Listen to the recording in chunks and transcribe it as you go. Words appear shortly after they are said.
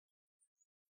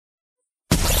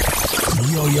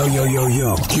Yo.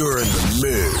 You're in the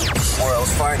mix.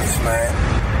 World's finest,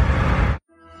 man.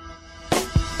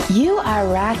 You are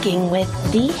rocking with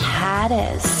the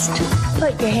hottest.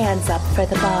 Put your hands up for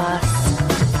the boss.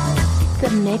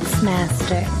 The Mix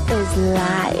Master is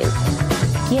live.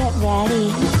 Get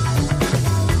ready.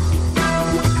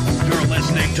 You're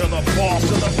listening to the boss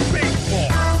of the big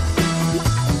boss.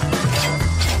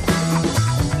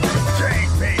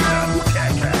 JP the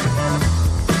Tech.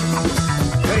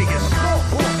 Vegas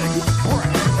Sporting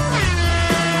Express.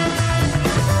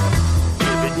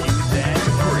 Giving you that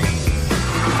green.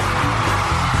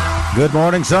 Good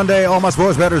morning, Sunday. All my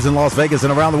sports bettors in Las Vegas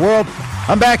and around the world.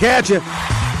 I'm back at you.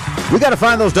 We got to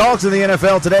find those dogs in the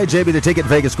NFL today. JB the Ticket,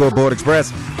 Vegas Scoreboard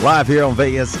Express, live here on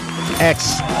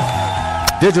Vsx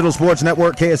Digital Sports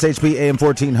Network, KSHP AM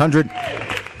 1400.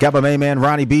 Got my main man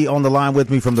Ronnie B on the line with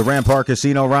me from the Rampart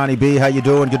Casino. Ronnie B, how you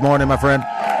doing? Good morning, my friend.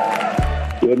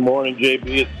 Good morning, JB.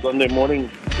 It's Sunday morning.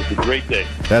 It's a great day.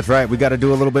 That's right. We got to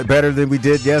do a little bit better than we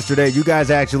did yesterday. You guys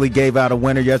actually gave out a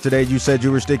winner yesterday. You said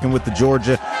you were sticking with the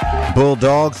Georgia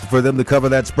Bulldogs for them to cover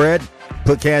that spread.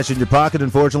 Put cash in your pocket.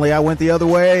 Unfortunately, I went the other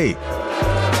way.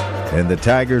 And the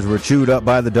Tigers were chewed up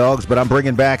by the Dogs. But I'm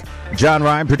bringing back John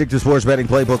Ryan, Predictive Sports Betting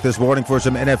Playbook this morning for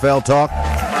some NFL talk.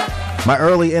 My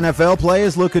early NFL play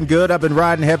is looking good. I've been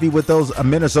riding heavy with those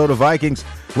Minnesota Vikings.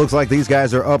 Looks like these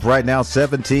guys are up right now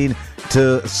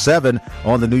 17-7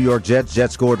 on the New York Jets.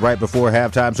 Jets scored right before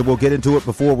halftime. So we'll get into it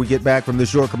before we get back from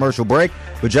this short commercial break.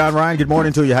 But John Ryan, good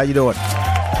morning to you. How you doing?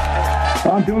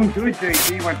 I'm doing good,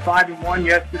 JP. Went 5-1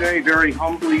 yesterday. Very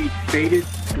humbly stated,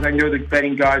 because I know the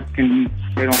betting guys they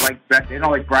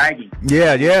don't like bragging.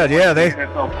 Yeah. They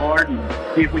NFL card and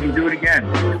see if we can do it again.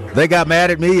 They got mad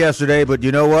at me yesterday, but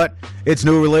you know what? It's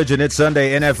new religion. It's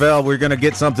Sunday NFL. We're going to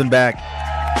get something back.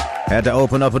 Had to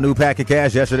open up a new pack of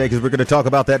cash yesterday because we're going to talk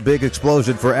about that big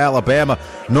explosion for Alabama.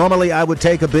 Normally, I would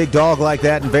take a big dog like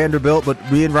that in Vanderbilt,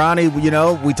 but me and Ronnie,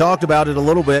 we talked about it a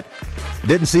little bit.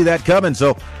 Didn't see that coming,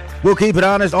 so we'll keep it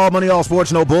honest. All money, all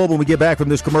sports, no bull. When we get back from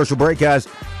this commercial break, guys,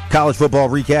 college football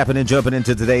recap and then jumping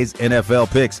into today's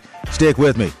NFL picks. Stick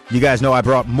with me. You guys know I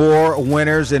brought more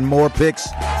winners and more picks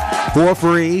for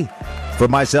free for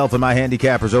myself and my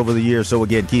handicappers over the years. So,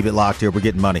 again, keep it locked here. We're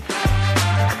getting money.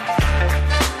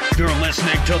 You're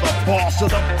listening to the boss of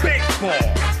the big ball.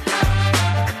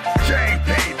 JP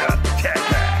the Tech.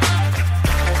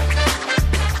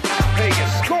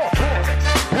 Vegas Scoreboard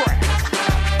Express.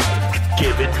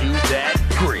 Giving you that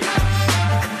green.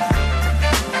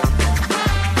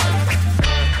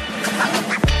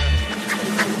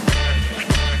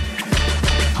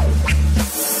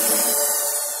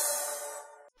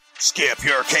 Skip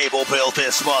your cable bill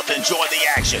this month and join the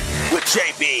action with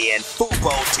JB and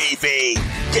Fubo TV.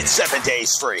 Get 7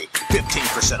 days free,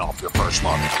 15% off your first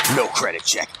month. No credit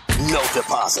check, no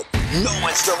deposit, no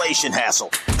installation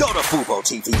hassle. Go to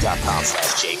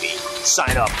FuboTV.com/JB.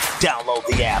 Sign up, download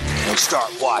the app, and start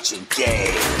watching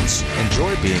games.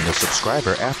 Enjoy being a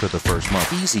subscriber after the first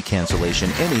month. Easy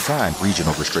cancellation anytime.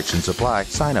 Regional restrictions apply.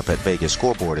 Sign up at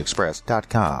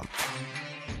VegasScoreboardExpress.com.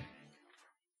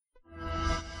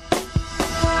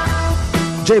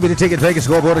 JB the Ticket, Vegas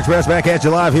Scoreboard Express, back at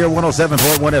you live here,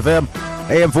 107.1 FM,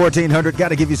 AM 1400. Got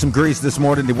to give you some grease this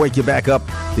morning to wake you back up.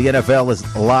 The NFL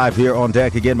is live here on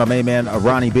deck. Again, my main man,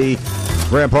 Ronnie B,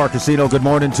 Rampart Casino, good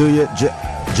morning to you.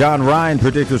 John Ryan,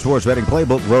 Predictive Sports Betting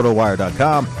Playbook,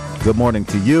 RotoWire.com. Good morning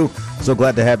to you. So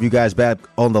glad to have you guys back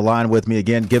on the line with me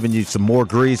again, giving you some more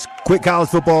grease. Quick college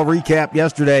football recap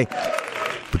yesterday.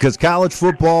 Because college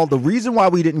football, the reason why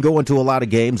we didn't go into a lot of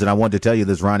games, and I wanted to tell you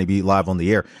this, Ronnie B, live on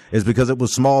the air, is because it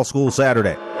was small school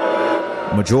Saturday.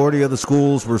 Majority of the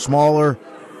schools were smaller,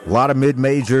 a lot of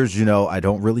mid-majors. I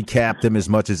don't really cap them as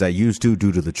much as I used to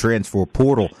due to the transfer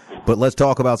portal. But let's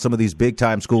talk about some of these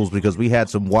big-time schools because we had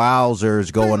some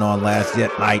wowzers going on last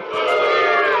night.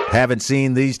 Haven't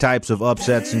seen these types of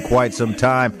upsets in quite some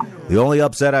time. The only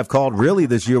upset I've called really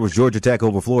this year was Georgia Tech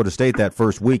over Florida State that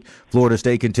first week. Florida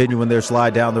State continuing their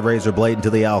slide down the razor blade into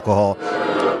the alcohol.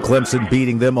 Clemson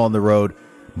beating them on the road.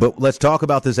 But let's talk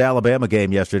about this Alabama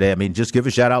game yesterday. I mean, just give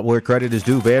a shout out where credit is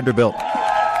due. Vanderbilt.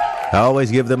 I always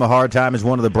give them a hard time as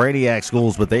one of the Brainiac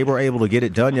schools, but they were able to get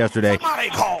it done yesterday.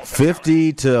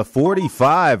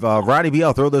 50-45. Ronnie B,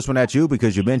 I'll throw this one at you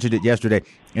because you mentioned it yesterday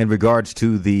in regards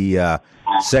to the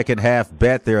second half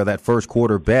bet there, that first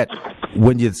quarter bet.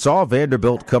 When you saw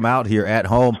Vanderbilt come out here at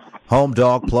home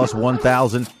dog plus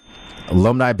 1,000,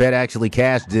 alumni bet actually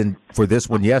cashed in for this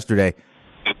one yesterday.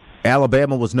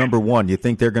 Alabama was number 1. You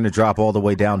think they're going to drop all the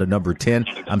way down to number 10?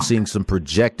 I'm seeing some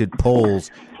projected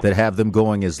polls that have them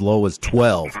going as low as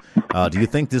 12. Do you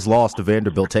think this loss to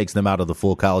Vanderbilt takes them out of the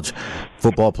full college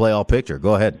football playoff picture?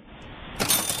 Go ahead.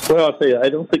 Well, I'll tell you, I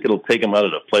don't think it'll take them out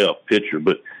of the playoff picture.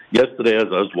 But yesterday, as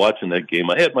I was watching that game,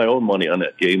 I had my own money on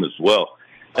that game as well.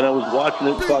 And I was watching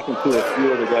it, talking to a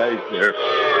few of the guys there.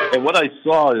 And what I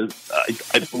saw is,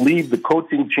 I believe the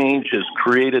coaching change has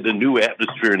created a new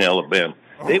atmosphere in Alabama.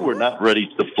 They were not ready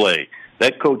to play.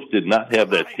 That coach did not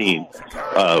have that team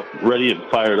ready and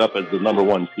fired up as the number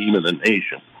one team in the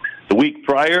nation. The week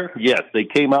prior, yes, they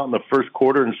came out in the first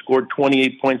quarter and scored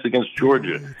 28 points against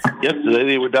Georgia. Yesterday,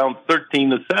 they were down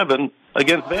 13-7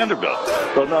 against Vanderbilt.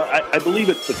 So, no, I believe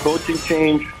it's the coaching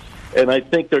change, and I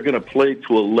think they're going to play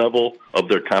to a level of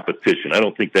their competition. I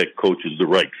don't think that coach is the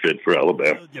right fit for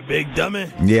Alabama. You big dummy.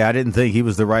 Yeah, I didn't think he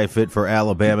was the right fit for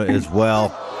Alabama as well.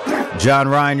 John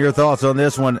Ryan, your thoughts on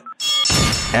this one?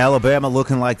 Alabama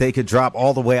looking like they could drop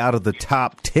all the way out of the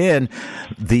top 10.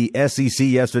 The SEC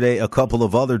yesterday, a couple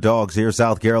of other dogs here.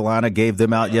 South Carolina gave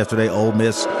them out yesterday. Ole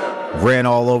Miss ran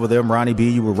all over them. Ronnie B,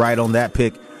 you were right on that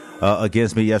pick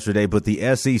against me yesterday. But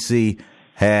the SEC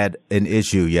had an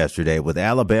issue yesterday with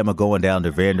Alabama going down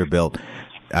to Vanderbilt.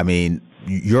 I mean,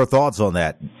 your thoughts on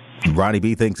that? Ronnie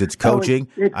B thinks it's coaching.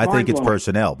 I think it's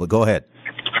personnel. But go ahead.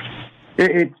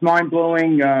 It's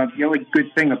mind-blowing. The only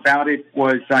good thing about it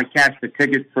was I cashed the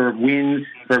ticket for wins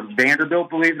for Vanderbilt,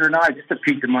 believe it or not, just a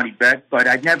piece of money bet. But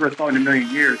I'd never thought in a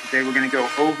million years that they were going to go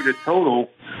over the total,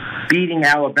 beating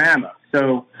Alabama.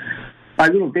 So my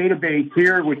little database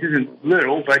here, which isn't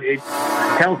little, but it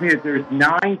tells me that there's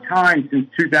 9 times since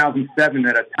 2007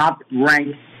 that a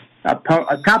top-ranked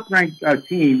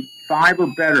team, 5 or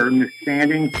better in the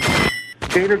standings,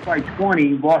 favored by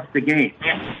 20, lost the game.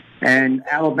 And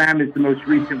Alabama is the most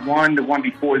recent one. The one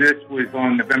before this was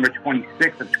on November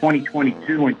 26th of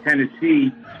 2022 in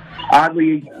Tennessee.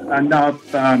 Oddly enough,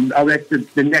 that's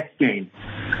the next game.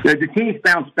 The teams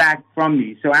bounced back from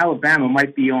these, so Alabama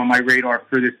might be on my radar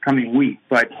for this coming week.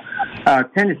 But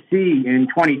Tennessee in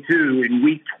 22 in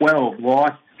week 12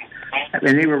 lost,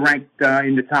 and they were ranked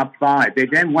in the top 5. They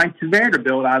then went to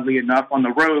Vanderbilt, oddly enough, on the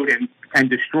road and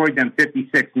destroyed them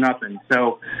 56-0.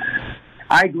 So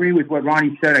I agree with what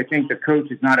Ronnie said. I think the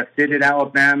coach is not a fit at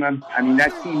Alabama. I mean,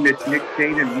 that team missed Nick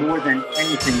Saban more than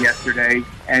anything yesterday,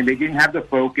 and they didn't have the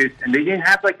focus, and they didn't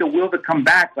have, the will to come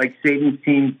back like Saban's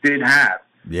teams did have.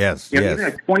 Yes, Even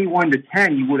at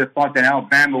 21-10, you would have thought that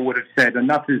Alabama would have said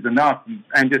enough is enough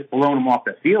and just blown them off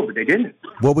the field, but they didn't.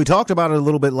 Well, we talked about it a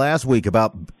little bit last week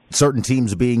about certain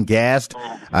teams being gassed.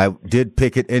 I did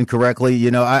pick it incorrectly. You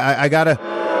know, I got a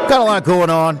lot going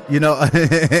on,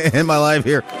 in my life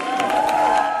here.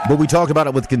 But we talked about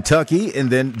it with Kentucky, and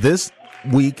then this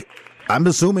week, I'm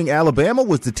assuming Alabama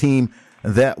was the team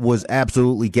that was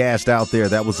absolutely gassed out there.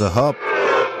 That was a huff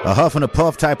and a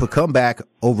puff type of comeback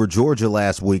over Georgia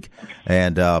last week.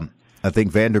 And I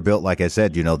think Vanderbilt, like I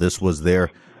said, this was their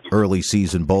early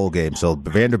season bowl game. So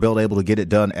Vanderbilt able to get it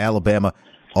done. Alabama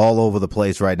all over the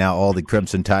place right now. All the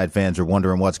Crimson Tide fans are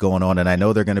wondering what's going on. And I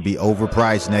know they're going to be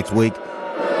overpriced next week,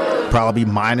 probably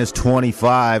minus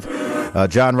 25.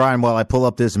 John Ryan, while I pull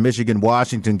up this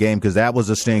Michigan-Washington game, because that was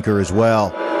a stinker as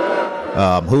well.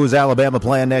 Who is Alabama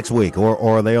playing next week, or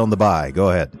are they on the bye? Go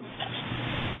ahead.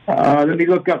 Let me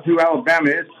look up who Alabama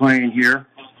is playing here.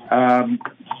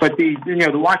 But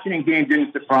the Washington game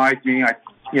didn't surprise me.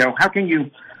 How can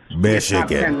you?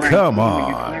 Michigan, come on!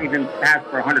 You can't even pass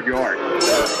for 100 yards,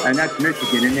 and that's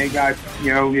Michigan. And they got,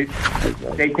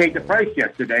 they paid the price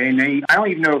yesterday. And I don't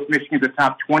even know if Michigan's a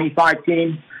top 25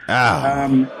 team.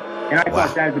 And I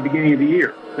thought that at the beginning of the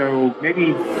year. So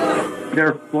maybe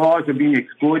their flaws are being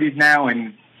exploited now,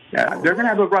 and they're going to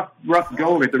have a rough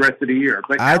go of it the rest of the year.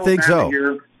 But I think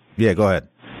so. Yeah, go ahead.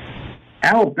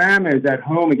 Alabama is at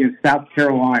home against South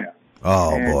Carolina.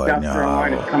 Oh, and boy, South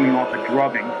Carolina's coming off a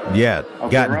drubbing. Yeah,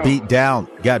 got beat down.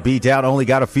 Only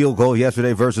got a field goal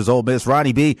yesterday versus Ole Miss.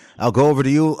 Ronnie B, I'll go over to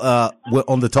you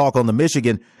on the talk on the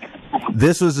Michigan.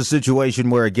 This was a situation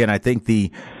where, again, I think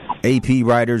the AP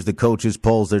writers, the coaches,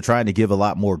 polls, they're trying to give a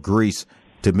lot more grease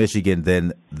to Michigan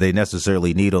than they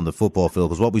necessarily need on the football field.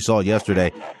 Because what we saw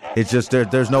yesterday, it's just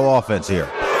there's no offense here.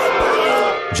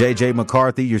 J.J.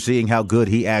 McCarthy, you're seeing how good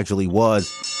he actually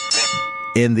was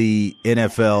in the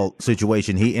NFL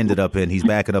situation he ended up in. He's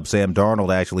backing up Sam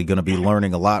Darnold, actually going to be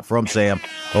learning a lot from Sam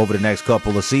over the next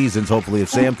couple of seasons. Hopefully if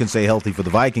Sam can stay healthy for the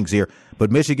Vikings here. But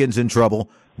Michigan's in trouble.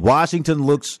 Washington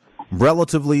looks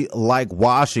relatively like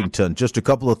Washington. Just a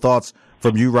couple of thoughts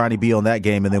from you, Ronnie B, on that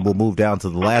game, and then we'll move down to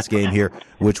the last game here,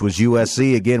 which was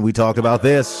USC. Again, we talked about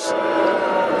this.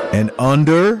 An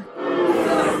under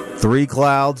 3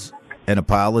 clouds and a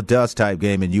pile of dust type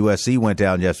game, and USC went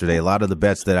down yesterday. A lot of the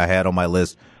bets that I had on my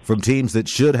list from teams that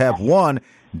should have won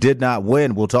did not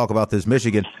win. We'll talk about this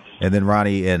Michigan, and then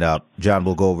Ronnie and John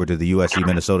will go over to the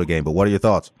USC-Minnesota game. But what are your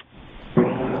thoughts?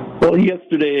 Well,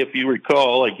 yesterday, if you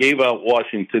recall, I gave out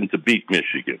Washington to beat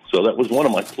Michigan. So that was one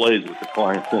of my plays with the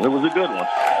clients, and it was a good one.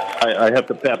 I have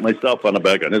to pat myself on the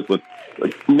back on this one.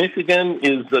 Michigan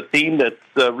is a team that's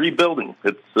rebuilding.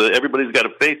 It's everybody's got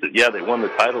to face it. Yeah, they won the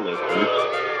title this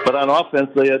year. But on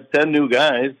offense, they had 10 new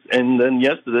guys, and then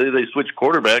yesterday they switched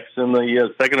quarterbacks in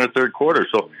the second or third quarter.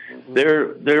 So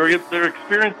they're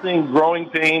experiencing growing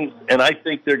pains, and I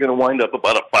think they're going to wind up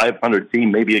about a 500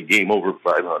 team, maybe a game over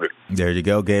 500. There you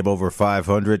go, game over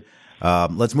 500.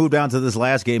 Let's move down to this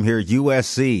last game here.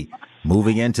 USC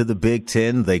moving into the Big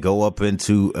Ten. They go up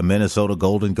into a Minnesota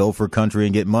Golden Gopher country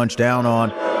and get munched down on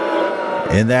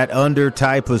in that under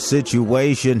type of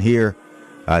situation here.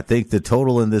 I think the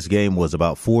total in this game was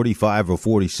about 45 or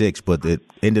 46, but it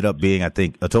ended up being, I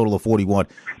think, a total of 41.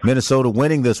 Minnesota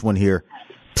winning this one here,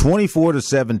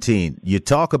 24-17. You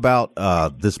talk about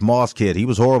this Moss kid. He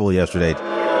was horrible yesterday.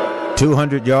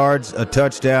 200 yards, a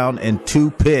touchdown, and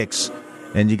 2 picks.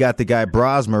 And you got the guy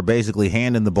Brosmer basically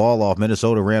handing the ball off.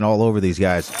 Minnesota ran all over these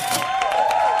guys.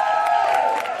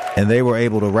 And they were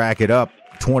able to rack it up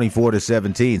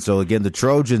 24-17. So, again, the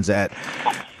Trojans at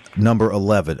number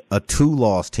 11, a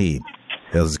 2-loss team.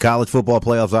 There's college football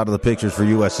playoffs out of the pictures for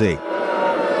USC.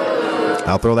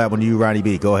 I'll throw that one to you, Ronnie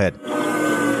B. Go ahead.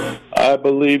 I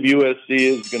believe USC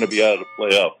is going to be out of the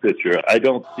playoff picture. I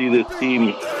don't see this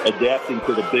team adapting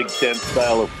to the Big Ten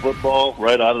style of football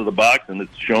right out of the box, and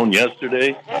it's shown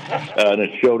yesterday, and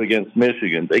it showed against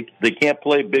Michigan. They can't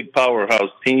play big powerhouse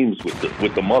teams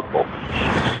with the muscle.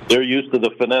 They're used to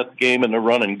the finesse game and the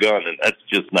run and gun, and that's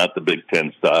just not the Big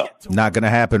Ten style. Not going to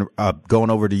happen. Going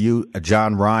over to you,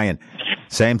 John Ryan.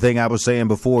 Same thing I was saying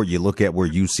before. You look at where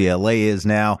UCLA is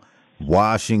now,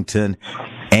 Washington,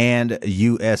 and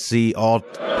USC, all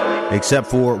except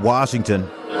for Washington,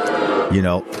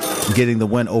 getting the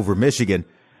win over Michigan.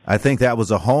 I think that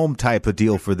was a home type of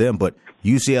deal for them. But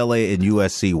UCLA and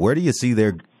USC, where do you see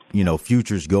their,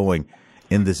 futures going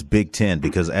in this Big Ten?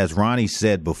 Because as Ronnie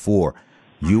said before,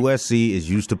 USC is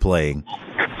used to playing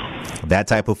that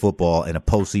type of football in a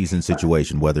postseason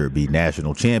situation, whether it be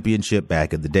national championship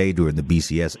back in the day during the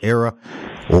BCS era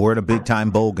or in a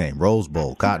big-time bowl game, Rose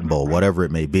Bowl, Cotton Bowl, whatever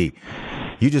it may be.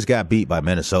 You just got beat by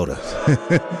Minnesota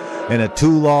in a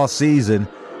 2-loss season.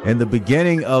 In the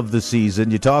beginning of the season,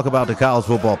 you talk about the college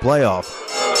football playoff.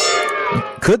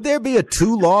 Could there be a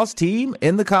 2-loss team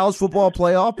in the college football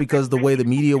playoff? Because the way the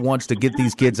media wants to get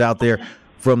these kids out there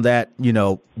from that,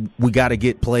 we got to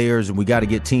get players and we got to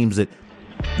get teams that,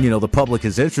 the public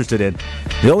is interested in.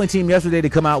 The only team yesterday to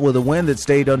come out with a win that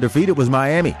stayed undefeated was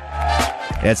Miami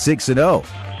at 6-0.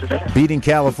 Beating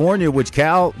California, which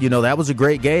Cal, that was a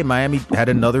great game. Miami had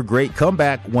another great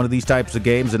comeback, one of these types of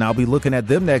games, and I'll be looking at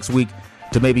them next week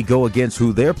to maybe go against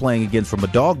who they're playing against from a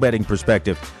dog betting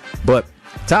perspective. But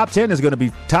top 10 is going to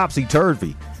be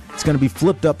topsy-turvy. It's going to be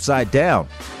flipped upside down.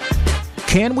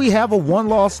 Can we have a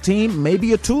 1-loss team,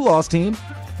 maybe a 2-loss team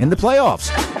in the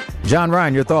playoffs? John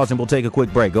Ryan, your thoughts, and we'll take a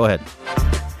quick break. Go ahead.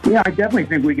 Yeah, I definitely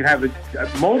think we could have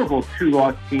multiple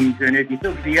 2-loss teams. And if you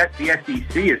look at the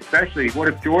SEC especially, what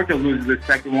if Georgia loses the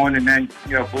second one and then,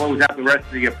 blows out the rest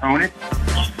of the opponents?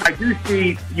 I do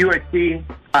see USC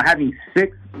having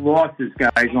 6 losses,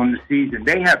 guys, on the season.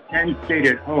 They have Penn State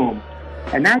at home.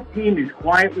 And that team is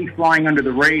quietly flying under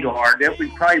the radar. They'll be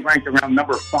probably ranked around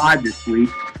number 5 this week.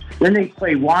 Then they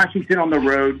play Washington on the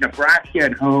road, Nebraska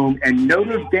at home, and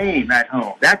Notre Dame at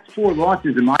home. That's 4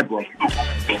 losses in my book.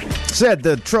 Said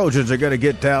the Trojans are going to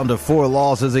get down to 4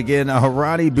 losses again.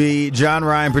 Ronnie B, John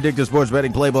Ryan, Predictive Sports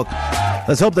Betting Playbook.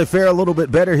 Let's hope they fare a little bit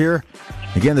better here.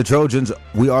 Again, the Trojans,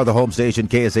 we are the home station,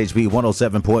 KSHP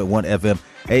 107.1 FM,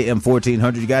 AM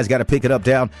 1400. You guys got to pick it up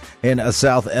down in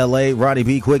South L.A. Ronnie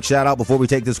B, quick shout-out before we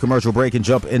take this commercial break and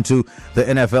jump into the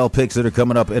NFL picks that are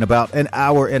coming up in about an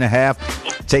hour and a half.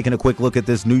 Taking a quick look at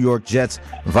this New York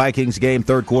Jets-Vikings game.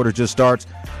 Third quarter just starts,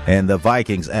 and the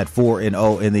Vikings at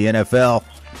 4-0 in the NFL.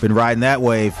 Been riding that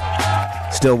wave,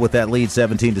 still with that lead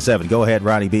 17-7. Go ahead,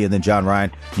 Ronnie B, and then John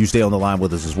Ryan. You stay on the line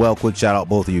with us as well. Quick shout-out,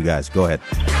 both of you guys. Go ahead.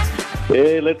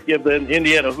 Hey, let's give the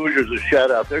Indiana Hoosiers a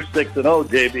shout-out. They're 6-0,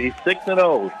 JB.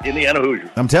 6-0, Indiana Hoosiers.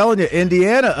 I'm telling you,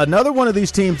 Indiana, another one of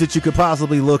these teams that you could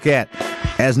possibly look at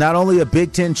as not only a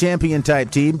Big Ten champion-type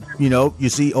team. You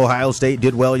see Ohio State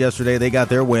did well yesterday. They got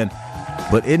their win.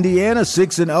 But Indiana,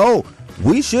 6-0.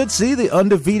 We should see the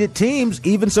undefeated teams,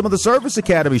 even some of the service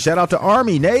academies. Shout out to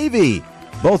Army, Navy.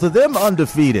 Both of them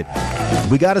undefeated.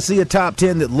 We got to see a top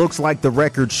 10 that looks like the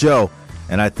record show.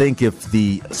 And I think if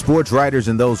the sports writers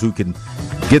and those who can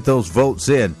get those votes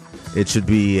in, it should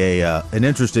be an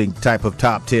interesting type of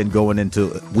top 10 going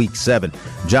into Week 7.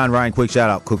 John Ryan, quick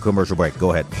shout-out, quick commercial break.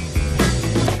 Go ahead.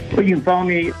 Well, you can follow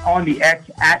me on the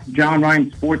X at John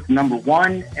Ryan Sports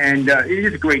 #1, and it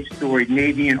is a great story.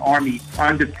 Navy and Army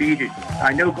undefeated.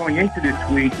 I know going into this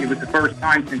week, it was the first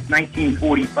time since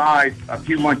 1945, a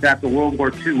few months after World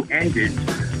War II ended,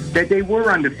 that they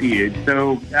were undefeated.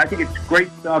 So I think it's great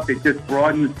stuff. It just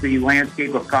broadens the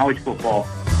landscape of college football.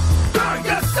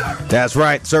 That's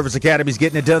right. Service Academy's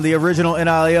getting it done. The original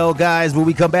NIL guys. When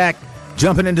we come back,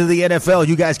 jumping into the NFL,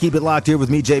 you guys keep it locked here with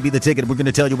me, JB the Ticket. We're going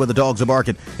to tell you where the dogs are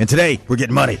barking. And today, we're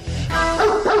getting money.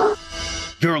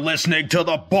 You're listening to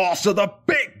the boss of the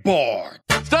big board.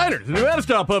 Steiner's, the Nevada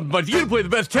Style Pub, invites you to play the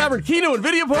best tavern, keno, and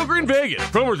video poker in Vegas.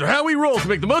 Promos are how we roll to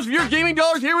make the most of your gaming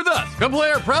dollars here with us. Come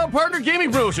play our proud partner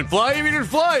gaming promotion, Fly Aviators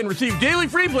Fly, and receive daily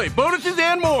free play, bonuses,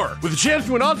 and more. With a chance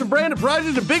to win awesome brand of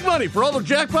prizes and big money for all the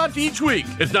jackpots each week.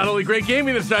 It's not only great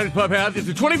gaming that Steiner's Pub has, it's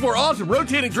the 24 awesome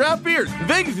rotating draft beers, and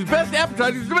Vegas' best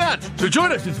appetizers to match. So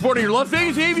join us in supporting your Las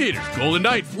Vegas Aviators, Golden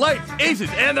Knights, Lights, Aces,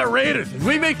 and the Raiders as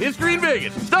we make history in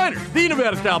Vegas. Steiner's, the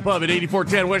Nevada Style Pub at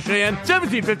 8410 West Cheyenne,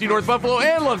 1750 North Buffalo,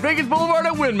 and Las Vegas Boulevard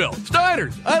at Windmill.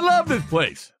 Steiner's, I love this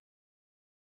place.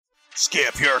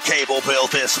 Skip your cable bill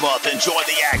this month and join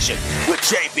the action with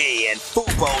JB and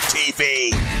Fubo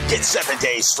TV. Get 7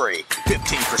 days free,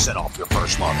 15% off your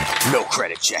first month. No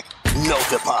credit check, no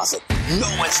deposit,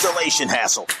 no installation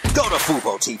hassle. Go to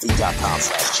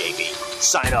FuboTV.com/JB.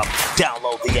 Sign up,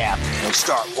 download the app, and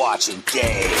start watching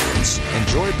games.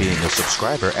 Enjoy being a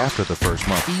subscriber after the first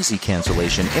month. Easy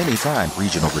cancellation anytime.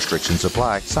 Regional restrictions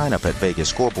apply. Sign up at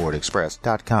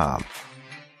VegasScoreboardExpress.com.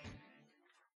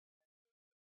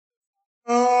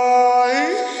 More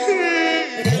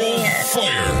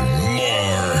fire,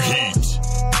 more heat.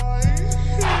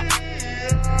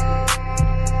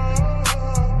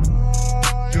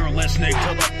 You're listening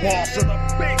to the boss of the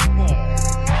big ball.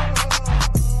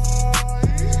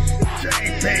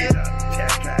 JB the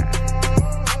Ticket.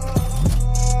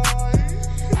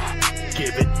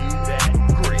 Giving you that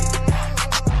great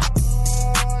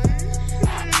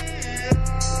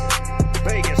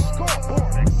Vegas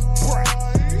Scoreboard Express.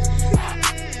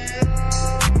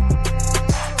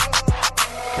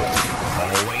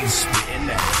 Always spitting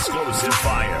that explosive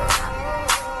fire.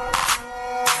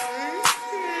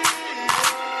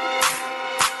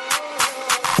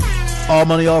 All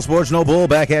money, all sports, no bull.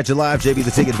 Back at you live. JB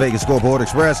the Ticket, Vegas Scoreboard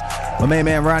Express. My main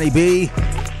man, Ronnie B.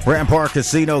 Rampart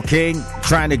Casino King.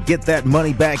 Trying to get that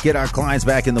money back, get our clients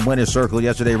back in the winner's circle.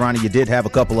 Yesterday, Ronnie, you did have a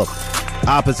couple of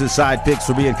opposite side picks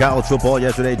for me in college football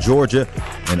yesterday. Georgia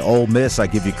and Ole Miss. I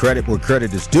give you credit where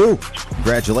credit is due.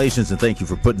 Congratulations, and thank you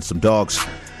for putting some dogs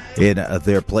in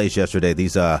their place yesterday.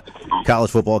 These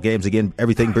college football games, again,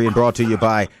 everything being brought to you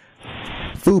by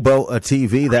Fubo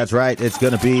TV. That's right. It's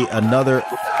going to be another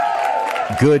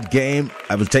good game.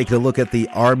 I was taking a look at the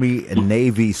Army and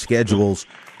Navy schedules.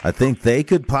 I think they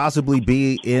could possibly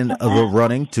be in the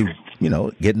running to,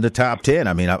 get in the top 10.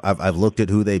 I mean, I've looked at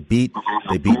who they beat.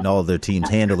 They've beaten all of their teams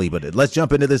handily. But let's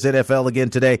jump into this NFL again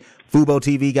today. Fubo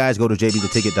TV, guys, go to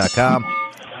jbtheticket.com.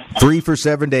 Free for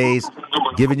 7 days,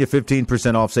 giving you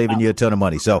 15% off, saving you a ton of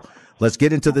money. So let's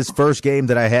get into this first game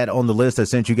that I had on the list. I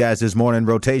sent you guys this morning.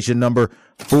 Rotation number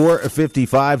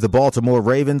 455, the Baltimore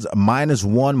Ravens,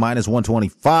 -1,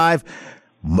 -125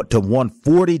 to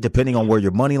 140, depending on where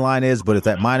your money line is. But if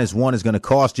that -1 is going to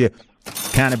cost you,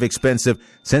 kind of expensive.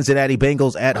 Cincinnati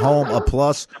Bengals at home, a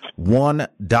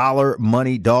 +$1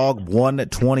 money dog.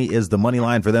 120 is the money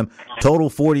line for them. Total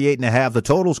 48.5. The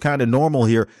total's kind of normal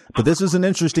here, but this is an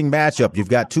interesting matchup. You've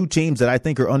got two teams that I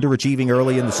think are underachieving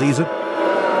early in the season.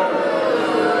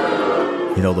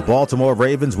 The Baltimore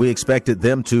Ravens, we expected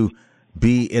them to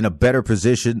be in a better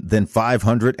position than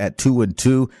 500 at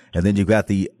 2-2. And then you've got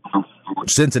the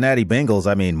Cincinnati Bengals.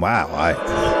 I mean, wow.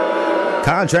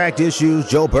 Contract issues.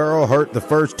 Joe Burrow hurt the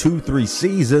first 2-3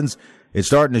 seasons. It's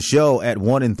starting to show at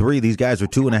 1-3. These guys are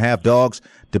 2.5 dogs,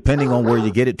 depending on where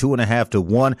you get it, 2.5 to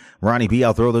 1. Ronnie B,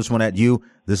 I'll throw this one at you.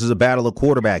 This is a battle of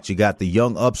quarterbacks. You got the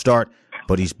young upstart,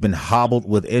 but he's been hobbled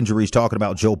with injuries, talking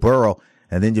about Joe Burrow.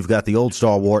 And then you've got the old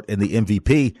stalwart and the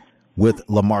MVP with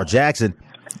Lamar Jackson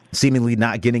seemingly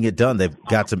not getting it done. They've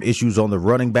got some issues on the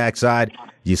running back side.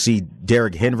 You see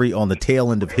Derrick Henry on the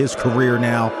tail end of his career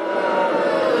now.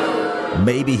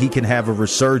 Maybe he can have a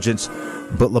resurgence.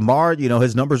 But Lamar,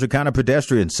 his numbers are kind of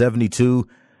pedestrian. 72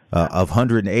 of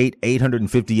 108,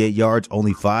 858 yards,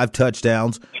 only 5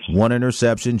 touchdowns, 1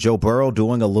 interception. Joe Burrow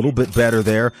doing a little bit better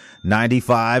there.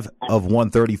 95 of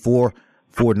 134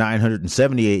 for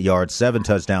 978 yards, 7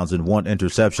 touchdowns, and 1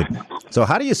 interception. So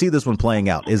how do you see this one playing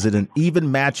out? Is it an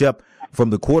even matchup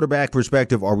from the quarterback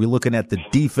perspective? Are we looking at the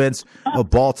defense of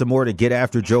Baltimore to get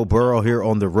after Joe Burrow here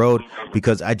on the road?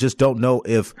 Because I just don't know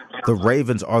if the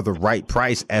Ravens are the right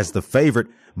price as the favorite.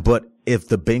 But if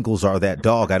the Bengals are that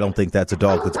dog, I don't think that's a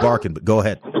dog that's barking. But go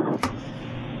ahead.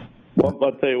 Well,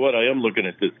 I'll tell you what, I am looking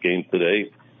at this game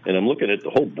today, and I'm looking at the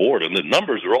whole board, and the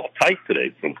numbers are all tight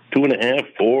today, from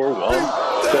 2.5, 4, 1.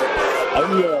 So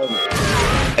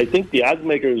I think the odds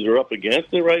makers are up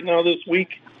against it right now this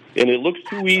week, and it looks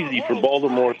too easy for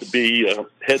Baltimore to be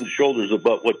head and shoulders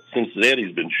above what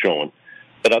Cincinnati's been showing.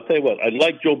 But I'll tell you what, I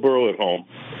like Joe Burrow at home.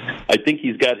 I think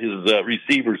he's got his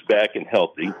receivers back and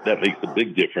healthy. That makes a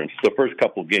big difference. The first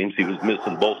couple of games, he was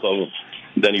missing both of them.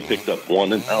 Then he picked up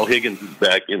one, and now Higgins is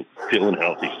back and feeling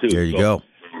healthy, too. There you go.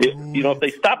 If they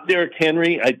stop Derrick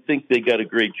Henry, I think they got a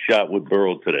great shot with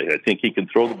Burrow today. I think he can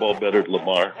throw the ball better than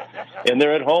Lamar. And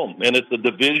they're at home, and it's a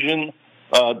division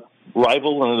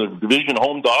rival and a division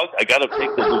home dog. I got to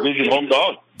take the division home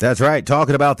dog. That's right.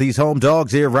 Talking about these home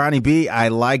dogs here, Ronnie B., I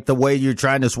like the way you're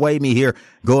trying to sway me here.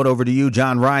 Going over to you,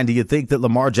 John Ryan. Do you think that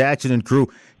Lamar Jackson and crew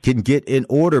can get in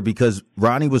order? Because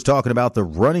Ronnie was talking about the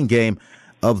running game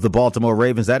of the Baltimore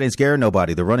Ravens. That ain't scaring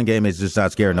nobody. The running game is just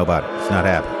not scaring nobody. It's not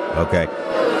happening. Okay.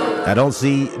 I don't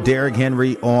see Derrick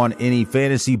Henry on any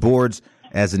fantasy boards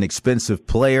as an expensive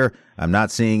player. I'm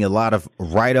not seeing a lot of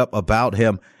write-up about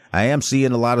him. I am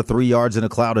seeing a lot of 3 yards in a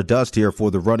cloud of dust here for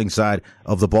the running side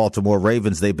of the Baltimore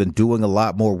Ravens. They've been doing a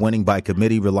lot more winning by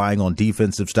committee, relying on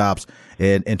defensive stops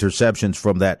and interceptions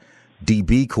from that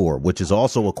DB core, which is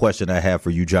also a question I have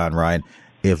for you, John Ryan.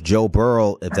 If Joe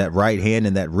Burrow, if that right hand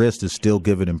and that wrist is still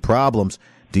giving him problems,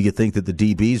 do you think that the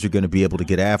DBs are going to be able to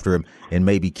get after him and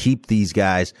maybe keep these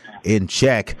guys in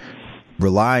check,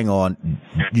 relying on,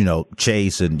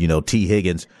 Chase and, T.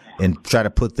 Higgins, and try to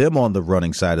put them on the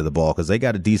running side of the ball? Because they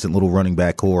got a decent little running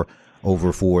back core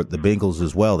over for the Bengals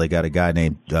as well. They got a guy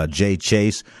named Jay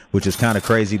Chase, which is kind of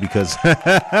crazy because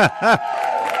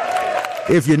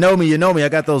if you know me, you know me. I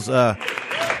got those,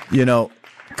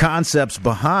 concepts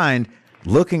behind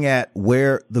looking at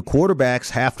where the quarterbacks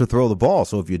have to throw the ball.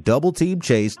 So if you double team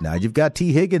Chase, now you've got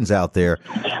T. Higgins out there,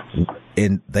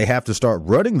 and they have to start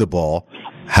running the ball.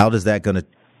 How does that going to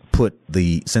put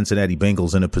the Cincinnati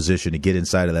Bengals in a position to get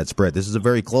inside of that spread? This is a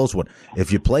very close one.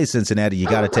 If you play Cincinnati, you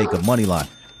got to take a money line.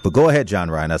 But go ahead, John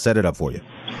Ryan. I'll set it up for you.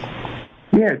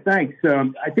 Yeah, thanks.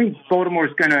 I think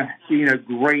Baltimore's going to be in a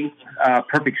great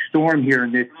perfect storm here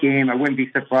in this game. I wouldn't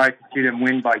be surprised to see them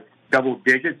win by double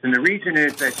digits. And the reason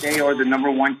is that they are the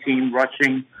number one team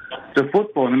rushing the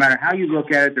football. No matter how you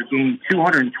look at it, they're gaining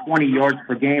 220 yards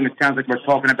per game. It sounds like we're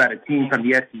talking about a team from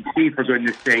the SEC, for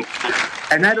goodness sake.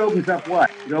 And that opens up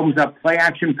what? It opens up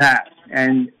play-action pass.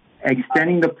 And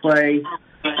extending the play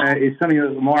is something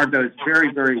that Lamar does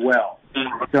very, very well.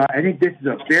 So I think this is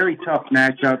a very tough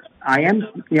matchup. I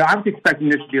was expecting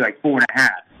this to be like 4.5.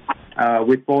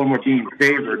 With Baltimore being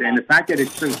favored. And the fact that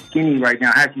it's so skinny right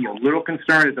now has me a little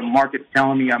concerned as the market's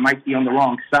telling me I might be on the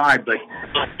wrong side. But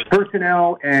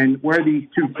personnel and where these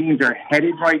two teams are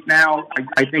headed right now,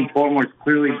 I think Baltimore's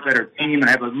clearly a better team. And I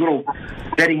have a little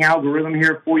betting algorithm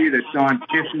here for you that's on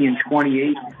 50 and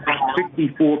 28,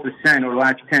 64% over the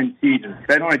last 10 seasons.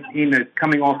 Bet on a team that's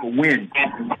coming off a win.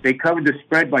 They covered the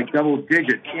spread by double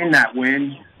digits in that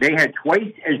win. They had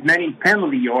twice as many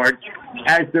penalty yards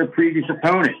as their previous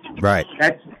opponent. Right.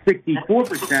 That's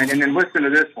 64%. And then listen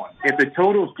to this one. If the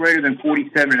total is greater than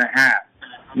 47.5,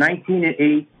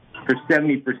 19-8 for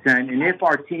 70%. And if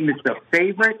our team is the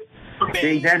favorite,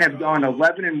 they then have gone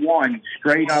 11-1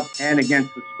 straight up and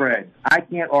against the spread. I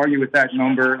can't argue with that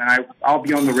number, and I'll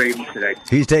be on the Ravens today.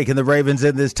 He's taking the Ravens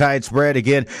in this tight spread.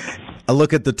 Again, a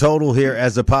look at the total here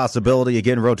as a possibility.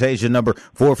 Again, rotation number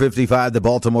 455, the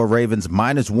Baltimore Ravens,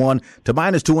 -1 to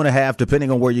 -2.5, depending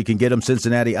on where you can get them.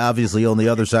 Cincinnati, obviously, on the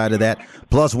other side of that,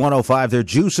 +105. They're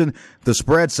juicing the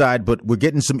spread side, but we're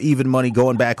getting some even money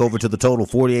going back over to the total,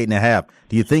 48.5.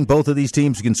 Do you think both of these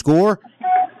teams can score?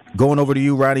 Going over to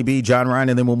you, Ronnie B., John Ryan,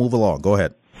 and then we'll move along. Go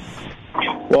ahead.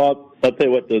 Well, I'll tell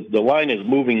you what, the line is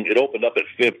moving. It opened up at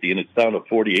 50, and it's down to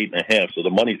 48.5, so the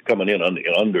money's coming in on the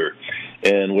under.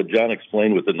 And what John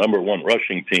explained with the number one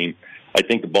rushing team, I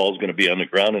think the ball's going to be on the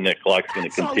ground, and that clock's going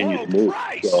to continue to move.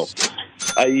 So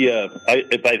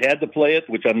if I had to play it,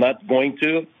 which I'm not going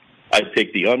to, I'd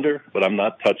take the under, but I'm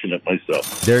not touching it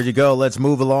myself. There you go. Let's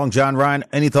move along. John Ryan,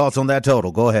 any thoughts on that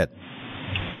total? Go ahead.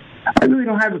 I really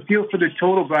don't have a feel for the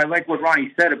total, but I like what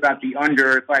Ronnie said about the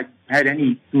under. If I had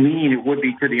any lean, it would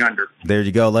be to the under. There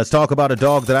you go. Let's talk about a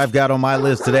dog that I've got on my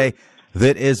list today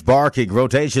that is barking.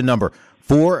 Rotation number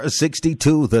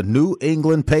 462, the New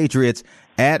England Patriots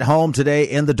at home today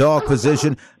in the dog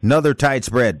position. Another tight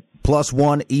spread,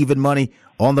 +1 even money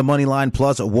on the money line,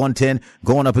 +110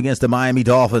 going up against the Miami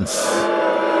Dolphins.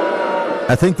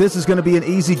 I think this is going to be an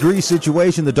easy grease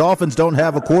situation. The Dolphins don't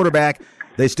have a quarterback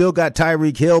They still got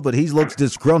Tyreek Hill, but he looks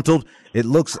disgruntled. It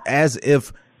looks as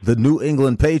if the New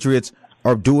England Patriots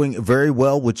are doing very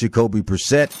well with Jacoby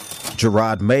Brissett.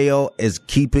 Gerard Mayo is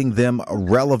keeping them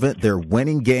relevant. They're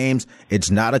winning games.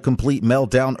 It's not a complete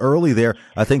meltdown early there.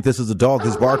 I think this is a dog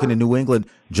that's barking in New England.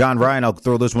 John Ryan, I'll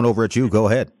throw this one over at you. Go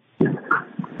ahead.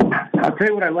 I'll tell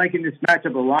you what I like in this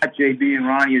matchup a lot, JB and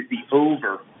Ronnie, is the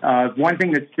over. One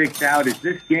thing that sticks out is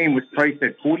this game was priced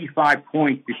at 45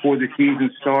 points before the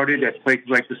season started at places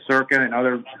like the Circa and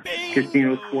other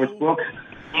casino sports books.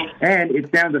 And it's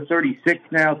down to 36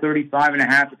 now, 35.5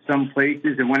 at some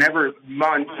places. And whenever it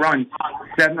runs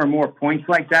 7 or more points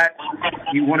like that,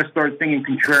 you want to start thinking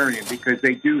contrarian because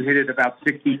they do hit it about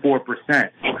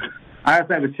 64%. I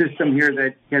also have a system here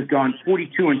that has gone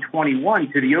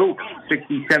 42-21 to the over,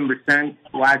 67%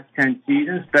 last 10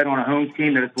 seasons, bet on a home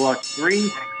team that has lost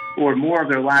 3 or more of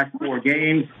their last 4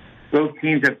 games. Both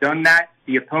teams have done that.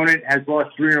 The opponent has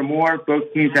lost 3 or more.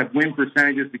 Both teams have win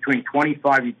percentages between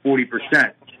 25 and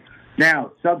 40%.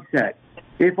 Now, subset,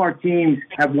 if our teams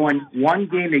have won one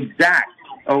game exact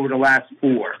over the last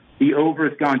 4, the over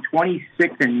has gone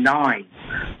 26-9.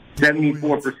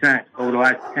 74% over the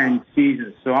last 10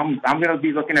 seasons. So I'm going to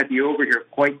be looking at the over here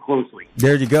quite closely.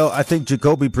 There you go. I think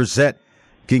Jacoby Brissett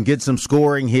can get some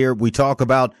scoring here. We talk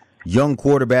about young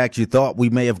quarterbacks. You thought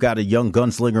we may have got a young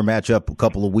gunslinger matchup a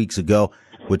couple of weeks ago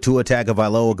with Tua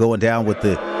Tagovailoa going down with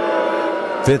the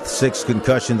 5th, 6th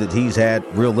concussion that he's had.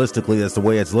 Realistically, that's the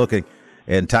way it's looking.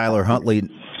 And Tyler Huntley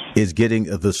is getting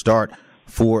the start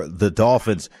for the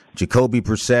Dolphins. Jacoby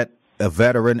Brissett, a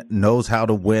veteran, knows how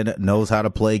to win, knows how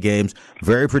to play games.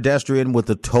 Very pedestrian with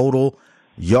the total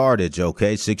yardage,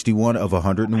 okay? 61 of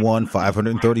 101,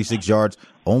 536 yards,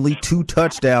 only 2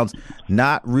 touchdowns.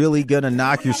 Not really going to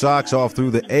knock your socks off through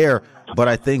the air, but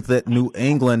I think that New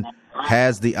England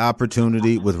has the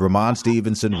opportunity with Ramon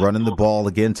Stevenson running the ball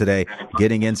again today,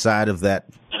 getting inside of that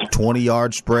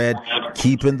 20-yard spread,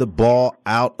 keeping the ball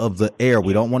out of the air.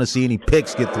 We don't want to see any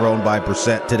picks get thrown by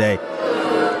Brissett today,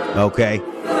 okay?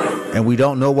 And we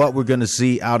don't know what we're going to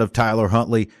see out of Tyler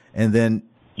Huntley. And then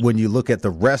when you look at the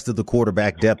rest of the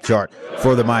quarterback depth chart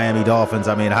for the Miami Dolphins,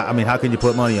 I mean, how can you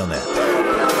put money on that?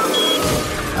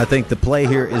 I think the play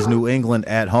here is New England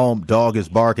at home. Dog is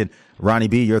barking. Ronnie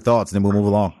B, your thoughts, and then we'll move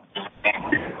along.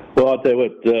 Well, I'll tell you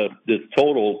what, this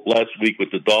total last week with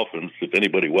the Dolphins, if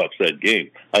anybody watched that game,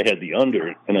 I had the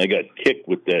under, and I got kicked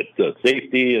with that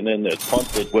safety and then that punt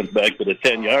that went back to the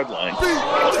 10-yard line.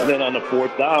 And then on the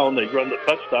 4th down, they run the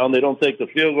touchdown. They don't take the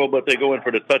field goal, but they go in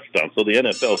for the touchdown. So the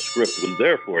NFL script was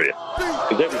there for you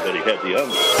because everybody had the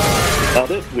under. Now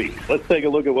this week, let's take a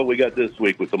look at what we got this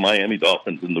week with the Miami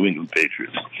Dolphins and New England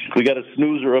Patriots. We got a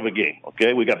snoozer of a game,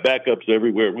 okay? We got backups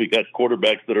everywhere. We got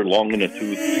quarterbacks that are long in the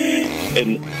tooth.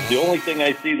 And the only thing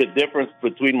I see the difference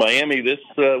between Miami this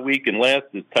week and last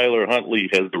is Tyler Huntley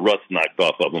has the rust knocked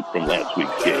off of him from last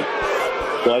week's game.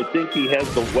 So I think he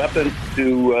has the weapons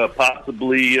to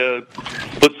possibly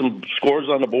put some scores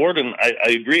on the board, and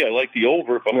I agree. I like the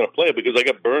over if I'm going to play it because I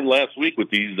got burned last week with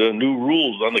these new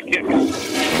rules on the kick.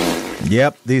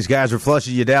 Yep, these guys are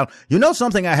flushing you down. You know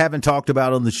something I haven't talked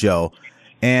about on the show,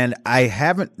 and I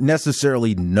haven't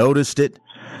necessarily noticed it,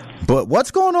 but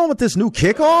what's going on with this new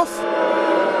kickoff?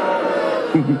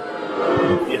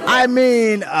 I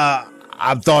mean,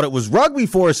 I thought it was rugby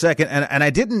for a second, and I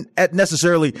didn't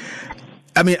necessarily.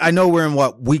 I mean, I know we're in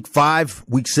week 5,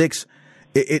 week 6.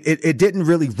 It didn't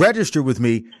really register with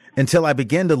me until I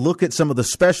began to look at some of the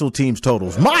special teams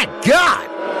totals. My God!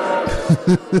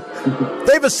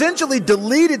 They've essentially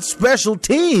deleted special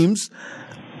teams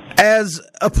as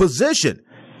a position.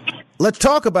 Let's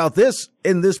talk about this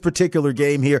in this particular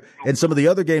game here and some of the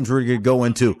other games we're going to go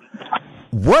into.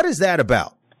 What is that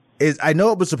about? I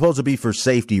know it was supposed to be for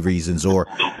safety reasons, or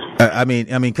I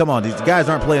mean, come on, these guys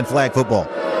aren't playing flag football.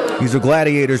 These are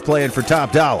gladiators playing for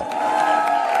top dollar.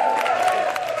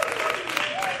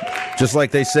 Just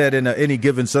like they said in Any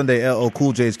Given Sunday, LL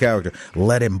Cool J's character,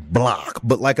 let him block.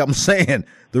 But like I'm saying,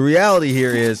 the reality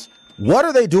here is, what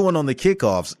are they doing on the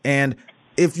kickoffs? And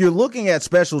if you're looking at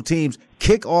special teams,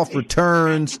 kickoff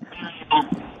returns,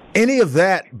 any of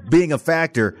that being a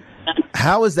factor,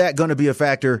 how is that going to be a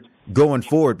factor going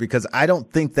forward? Because I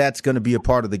don't think that's going to be a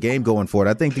part of the game going forward.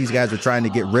 I think these guys are trying to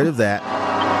get rid of that.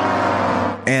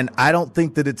 And I don't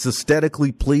think that it's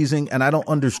aesthetically pleasing, and I don't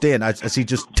understand. I see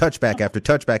just touchback after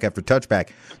touchback after touchback.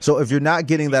 So if you're not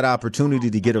getting that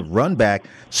opportunity to get a run back,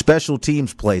 special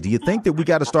teams play, do you think that we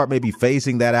got to start maybe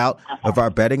phasing that out of our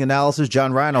betting analysis?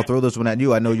 John Ryan, I'll throw this one at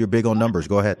you. I know you're big on numbers.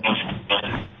 Go ahead.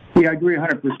 Yeah, I agree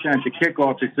 100%. The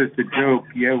kickoff is just a joke.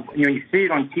 You see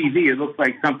it on TV. It looks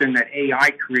like something that AI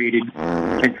created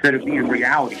instead of being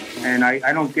reality. And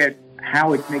I don't get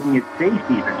how it's making it safe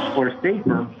even, or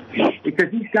safer,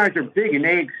 because these guys are big and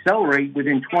they accelerate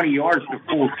within 20 yards to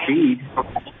full speed.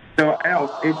 So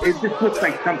it just looks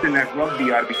like something that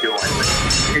rugby ought to be doing.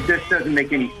 It just doesn't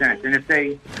make any sense. And if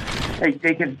they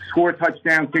can score a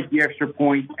touchdown, kick the extra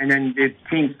point, and then the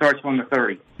team starts on the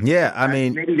 30. Yeah, I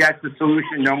mean, maybe that's the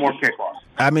solution. No more kickoffs.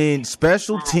 I mean,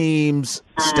 special teams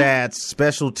stats,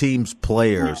 special teams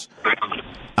players.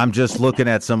 I'm just looking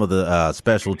at some of the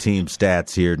special team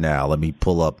stats here now. Let me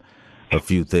pull up a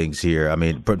few things here. I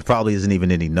mean, probably isn't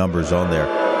even any numbers on there.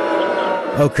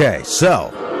 Okay, so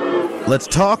let's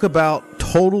talk about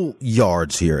total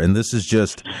yards here. And this is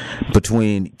just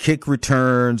between kick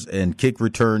returns and kick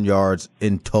return yards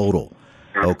in total.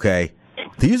 Okay,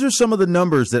 these are some of the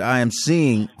numbers that I am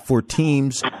seeing for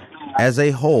teams as a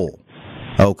whole.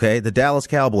 Okay, the Dallas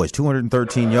Cowboys,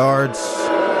 213 yards.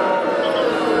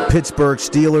 Pittsburgh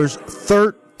Steelers,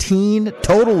 13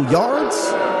 total yards?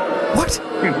 What?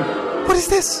 What is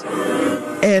this?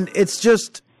 And it's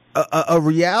just a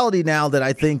reality now that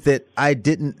I think that I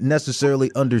didn't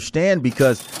necessarily understand,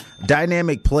 because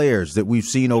dynamic players that we've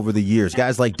seen over the years,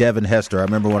 guys like Devin Hester, I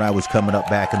remember when I was coming up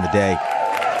back in the day,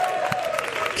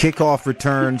 kickoff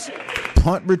returns,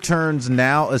 punt returns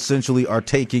now essentially are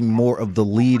taking more of the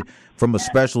lead from a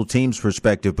special teams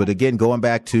perspective. But again, going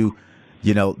back to,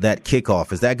 that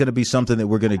kickoff, is that going to be something that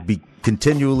we're going to be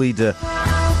continually to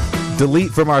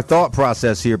delete from our thought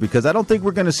process here? Because I don't think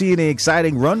we're going to see any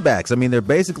exciting runbacks. I mean, they're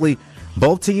basically,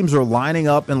 both teams are lining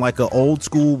up in like an old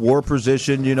school war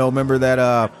position. Remember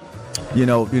that,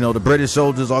 the British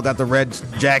soldiers all got the red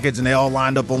jackets and they all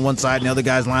lined up on one side and the other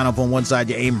guys line up on one side.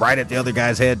 You aim right at the other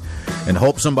guy's head and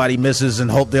hope somebody misses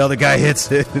and hope the other guy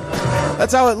hits it.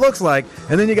 That's how it looks like.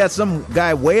 And then you got some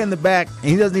guy way in the back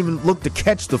and he doesn't even look to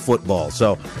catch the football.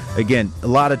 So, again, a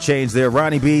lot of change there.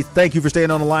 Ronnie B, thank you for staying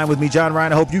on the line with me. John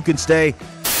Ryan, I hope you can stay.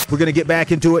 We're going to get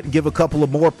back into it and give a couple of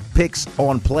more picks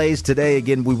on plays today.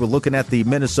 Again, we were looking at the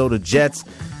Minnesota Jets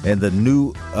and the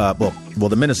new,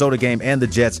 the Minnesota game and the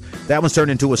Jets. That one's turned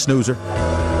into a snoozer,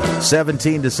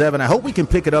 17-7. I hope we can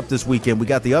pick it up this weekend. We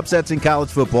got the upsets in college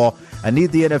football. I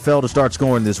need the NFL to start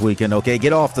scoring this weekend, okay?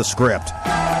 Get off the script.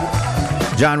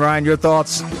 John Ryan, your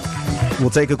thoughts? We'll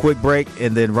take a quick break,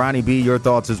 and then Ronnie B, your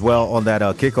thoughts as well on that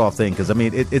kickoff thing, because, I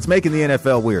mean, it's making the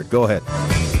NFL weird. Go ahead.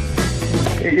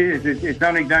 It is. It's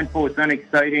uneventful. It's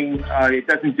unexciting. It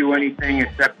doesn't do anything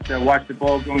except watch the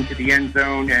ball go into the end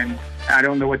zone, and I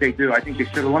don't know what they do. I think they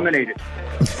should eliminate it.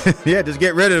 Yeah, just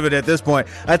get rid of it at this point.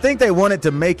 I think they wanted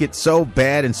to make it so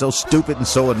bad and so stupid and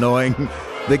so annoying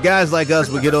that guys like us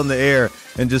would get on the air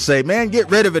and just say, man, get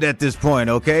rid of it at this point,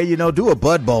 okay? Do a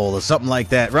Bud Bowl or something like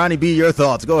that. Ronnie B, your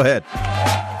thoughts. Go ahead.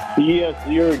 Yes,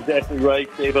 you're exactly right.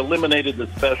 They've eliminated the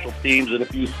special teams, and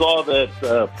if you saw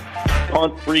that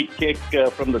punt free kick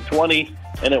from the 20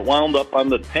 and it wound up on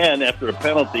the 10 after a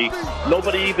penalty,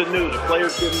 nobody even knew. The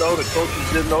players didn't know. The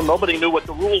coaches didn't know. Nobody knew what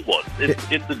the rule was.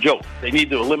 It's a joke. They need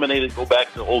to eliminate it, go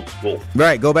back to old school.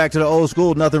 Right, go back to the old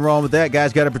school. Nothing wrong with that.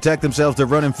 Guys got to protect themselves. They're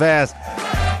running fast.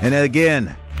 And then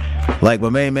again, like my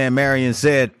main man Marion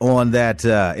said on that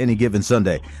Any Given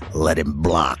Sunday, let him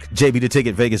block. JB the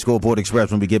Ticket, Vegas Scoreboard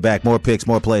Express. When we get back, more picks,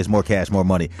 more plays, more cash, more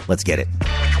money. Let's get it.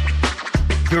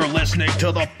 You're listening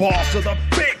to the boss of the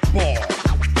big ball,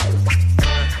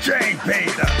 JB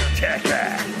the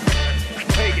Ticket.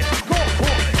 Vegas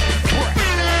Scoreboard Express.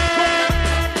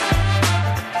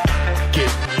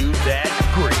 Giving you that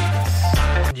grease.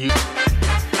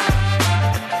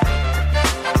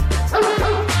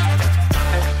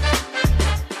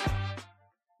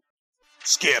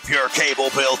 Skip your cable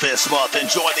bill this month and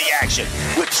join the action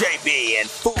with JB and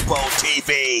Fubo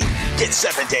TV. Get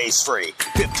 7 days free,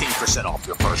 15% off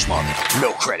your first month.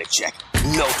 No credit check,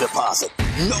 no deposit,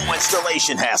 no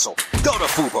installation hassle. Go to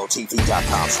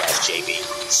FuboTV.com/JB.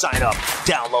 Sign up,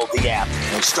 download the app,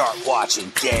 and start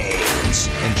watching games.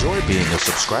 Enjoy being a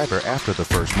subscriber after the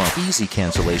first month. Easy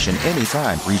cancellation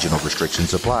anytime. Regional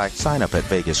restrictions apply. Sign up at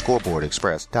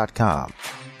VegasScoreboardExpress.com.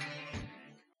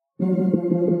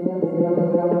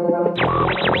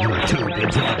 You're tuned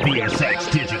into the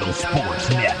Vsx Digital Sports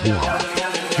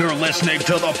Network. You're listening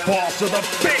to the boss of the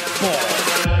big ball,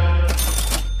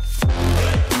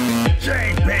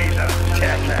 JB the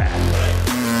Ticket.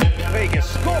 Vegas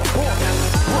Scoreboard.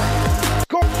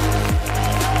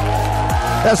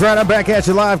 That's right. I'm back at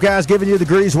you live, guys, giving you the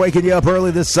grease, waking you up early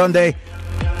this Sunday.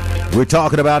 We're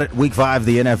talking about it. Week 5,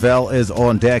 the NFL is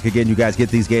on deck. Again, you guys get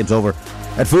these games over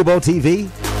at Fubo TV.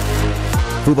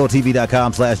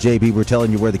 FuboTV.com/JB. We're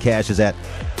telling you where the cash is at.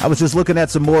 I was just looking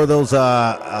at some more of those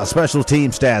special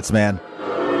team stats, man.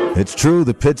 It's true.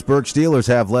 The Pittsburgh Steelers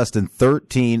have less than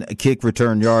 13 kick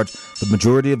return yards. The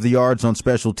majority of the yards on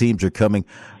special teams are coming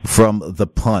from the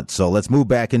punt. So let's move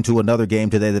back into another game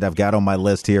today that I've got on my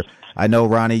list here. I know,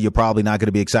 Ronnie, you're probably not going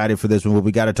to be excited for this one, but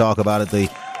we got to talk about it. The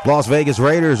Las Vegas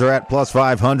Raiders are at plus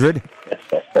 500.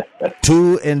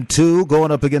 2-2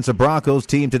 going up against a Broncos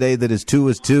team today that is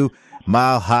 2-2.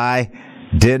 Mile High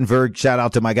Denver. Shout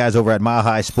out to my guys over at Mile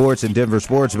High Sports and Denver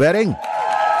Sports Betting.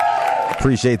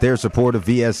 Appreciate their support of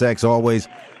VSX, always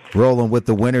rolling with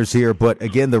the winners here. But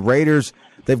again, the Raiders,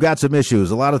 they've got some issues.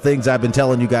 A lot of things I've been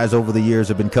telling you guys over the years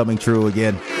have been coming true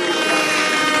again.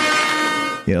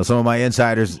 You know, some of my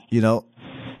insiders, you know,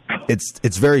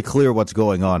 it's very clear what's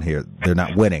going on here. They're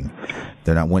not winning.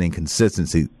 They're not winning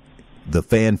consistency. The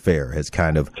fanfare has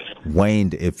kind of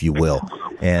waned, if you will.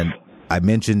 And I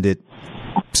mentioned it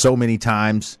so many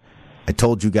times. I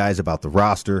told you guys about the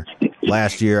roster.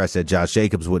 Last year, I said Josh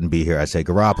Jacobs wouldn't be here. I said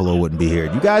Garoppolo wouldn't be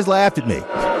here. You guys laughed at me.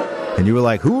 And you were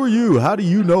like, who are you? How do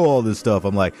you know all this stuff?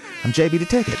 I'm like, I'm JB the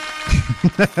Ticket.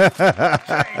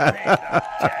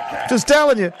 Just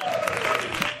telling you.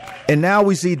 And now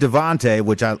we see Devontae,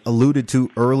 which I alluded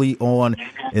to early on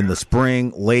in the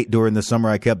spring, late during the summer.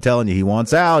 I kept telling you he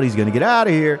wants out. He's going to get out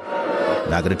of here.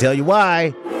 Not going to tell you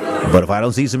why. But if I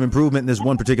don't see some improvement in this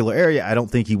one particular area, I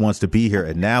don't think he wants to be here.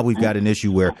 And now we've got an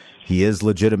issue where he is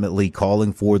legitimately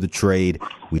calling for the trade.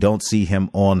 We don't see him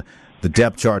on the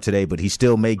depth chart today, but he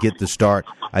still may get the start.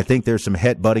 I think there's some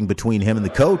headbutting between him and the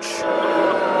coach.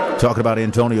 Talking about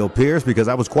Antonio Pierce, because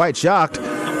I was quite shocked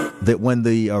that when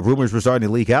the rumors were starting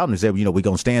to leak out and they said, you know, we're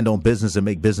going to stand on business and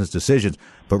make business decisions.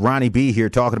 But Ronnie B here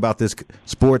talking about this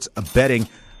sports betting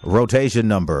rotation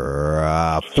number,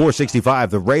 465.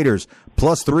 The Raiders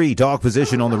 +3, dog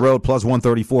position on the road,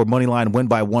 +134. Money line, win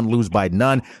by 1, lose by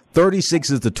none. 36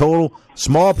 is the total.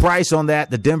 Small price on that.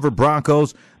 The Denver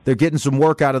Broncos, they're getting some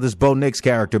work out of this Bo Nix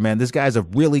character, man. This guy's a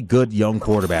really good young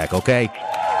quarterback, okay?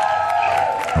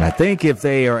 And I think if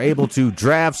they are able to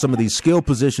draft some of these skill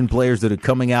position players that are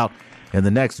coming out in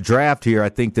the next draft here, I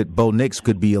think that Bo Nix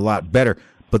could be a lot better.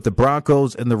 But the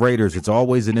Broncos and the Raiders, it's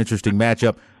always an interesting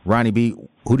matchup. Ronnie B.,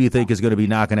 who do you think is going to be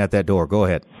knocking at that door? Go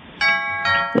ahead.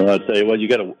 Well, I'll tell you what, you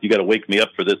gotta wake me up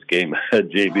for this game,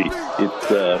 JB.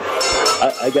 It's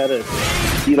I gotta,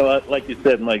 you know, like you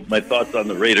said, my thoughts on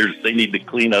the Raiders. They need to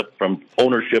clean up from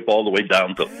ownership all the way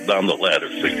down the ladder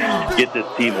to get this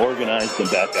team organized and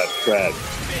back on track.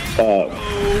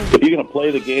 If you're gonna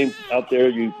play the game out there,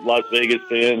 you Las Vegas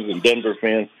fans and Denver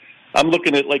fans, I'm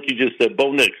looking at, like you just said,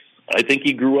 Bo Nix. I think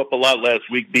he grew up a lot last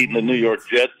week beating the New York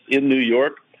Jets in New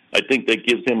York. I think that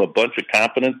gives him a bunch of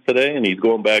confidence today, and he's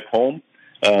going back home.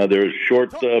 They're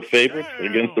short favorites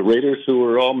against the Raiders, who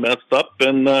are all messed up.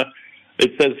 And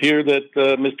it says here that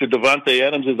Mr. Devontae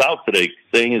Adams is out today,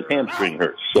 saying his hamstring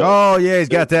hurts. So, oh, yeah, he's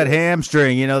got that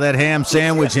hamstring, you know, that ham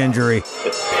sandwich injury.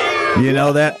 You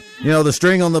know, the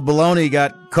string on the bologna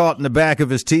got caught in the back of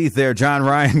his teeth there. John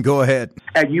Ryan, go ahead.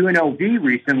 At UNLV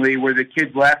recently, where the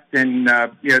kids left, and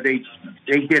they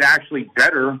did actually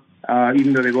better,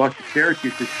 even though they lost to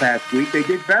Syracuse this past week. They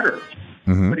did better.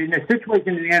 Mm-hmm. But in a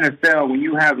situation in the NFL, when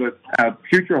you have a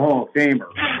future Hall of Famer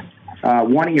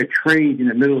wanting a trade in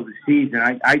the middle of the season,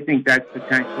 I think that's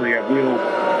potentially a real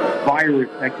virus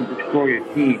that can destroy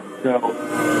a team. So,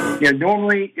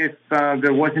 normally if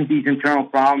there wasn't these internal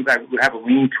problems, I would have a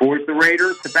lean towards the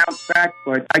Raiders to bounce back,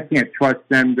 but I can't trust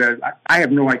them. I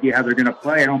have no idea how they're going to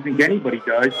play. I don't think anybody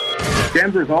does.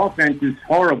 Denver's offense is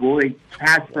horrible. They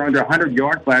passed for under 100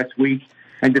 yards last week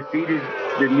and defeated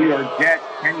the New York Jets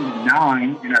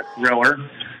 10-9 in a thriller.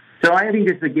 So I think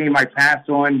this is a game I pass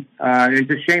on. It's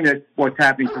a shame that's what's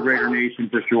happening to Raider Nation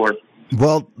for sure.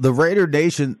 Well, the Raider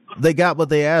Nation, they got what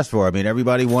they asked for. I mean,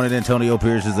 everybody wanted Antonio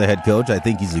Pierce as the head coach. I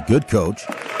think he's a good coach.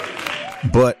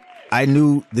 But I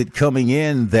knew that coming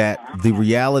in that the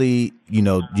reality, you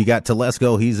got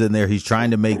Telesco, he's in there, he's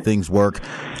trying to make things work.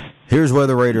 Here's where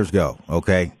the Raiders go,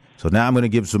 okay? So now I'm going to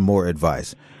give some more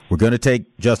advice. We're going to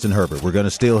take Justin Herbert. We're going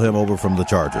to steal him over from the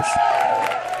Chargers.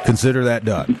 Consider that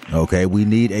done, okay? We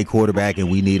need a quarterback,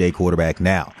 and we need a quarterback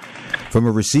now. From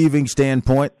a receiving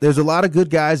standpoint, there's a lot of good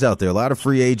guys out there, a lot of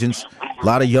free agents, a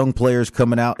lot of young players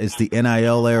coming out. It's the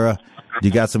NIL era.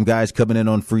 You got some guys coming in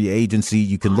on free agency.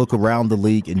 You can look around the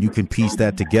league, and you can piece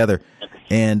that together.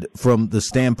 And from the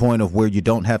standpoint of where you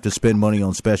don't have to spend money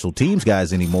on special teams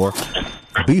guys anymore,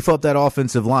 beef up that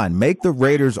offensive line. Make the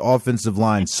Raiders' offensive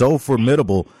line so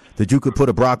formidable that you could put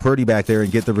a Brock Purdy back there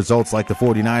and get the results like the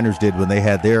 49ers did when they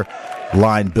had their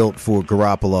line built for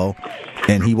Garoppolo,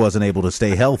 and he wasn't able to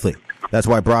stay healthy. That's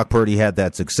why Brock Purdy had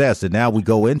that success. And now we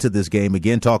go into this game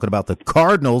again talking about the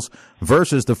Cardinals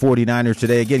versus the 49ers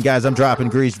today. Again, guys, I'm dropping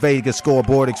grease. Vegas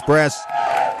Scoreboard Express.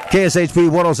 KSHP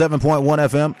 107.1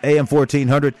 FM, AM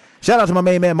 1400. Shout out to my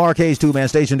main man, Mark Hayes, too, man.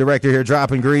 Station director here,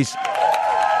 dropping grease.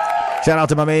 Shout out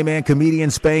to my main man,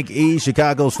 comedian Spank E,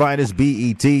 Chicago's finest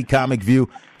BET, Comic View.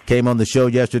 Came on the show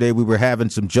yesterday. We were having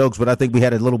some jokes, but I think we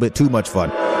had a little bit too much fun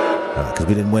because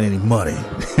we didn't win any money.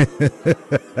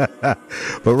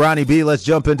 But Ronnie B, let's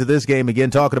jump into this game again,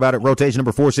 talking about it. Rotation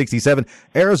number 467,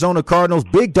 Arizona Cardinals,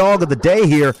 big dog of the day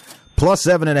here. Plus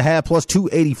 7.5, plus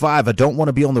 285. I don't want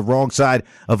to be on the wrong side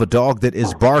of a dog that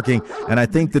is barking. And I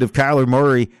think that if Kyler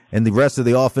Murray and the rest of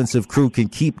the offensive crew can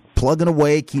keep plugging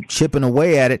away, keep chipping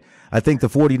away at it, I think the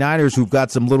 49ers, who've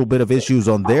got some little bit of issues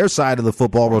on their side of the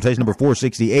football, rotation number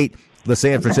 468, the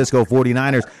San Francisco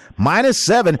 49ers,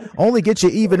 -7, only gets you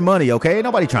even money, okay? Ain't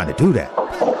nobody trying to do that.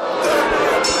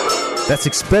 That's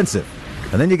expensive.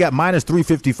 And then you got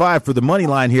 -355 for the money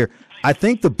line here. I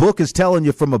think the book is telling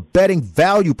you from a betting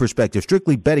value perspective,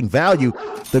 strictly betting value,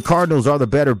 the Cardinals are the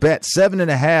better bet.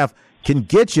 7.5 can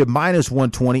get you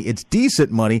 -120. It's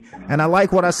decent money, and I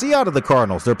like what I see out of the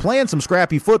Cardinals. They're playing some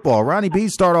scrappy football. Ronnie B,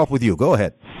 start off with you. Go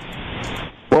ahead.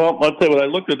 Well, I'll tell you what, I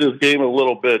looked at this game a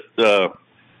little bit,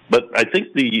 but I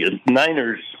think the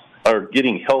Niners are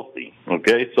getting healthy,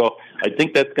 okay? So I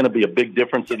think that's going to be a big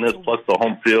difference in this, plus the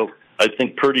home field. I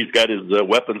think Purdy's got his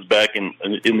weapons back in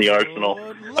the arsenal.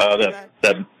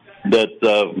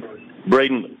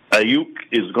 Braden Ayuk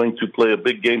is going to play a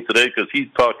big game today because he's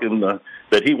talking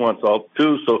that he wants all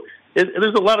too. So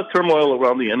there's a lot of turmoil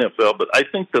around the NFL, but I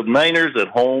think the Niners at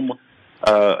home,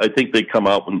 I think they come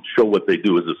out and show what they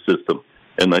do as a system,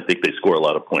 and I think they score a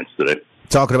lot of points today.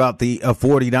 Talking about the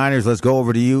 49ers, let's go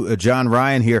over to you, John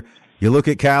Ryan here. You look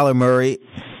at Kyler Murray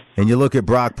and you look at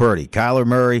Brock Purdy. Kyler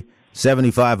Murray,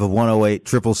 75 of 108,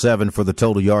 777 for the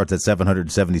total yards at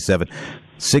 777.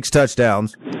 6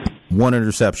 touchdowns, 1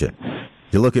 interception.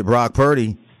 You look at Brock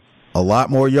Purdy, a lot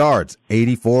more yards,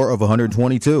 84 of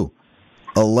 122,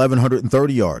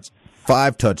 1,130 yards,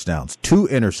 5 touchdowns, 2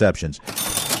 interceptions.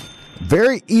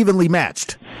 Very evenly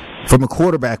matched from a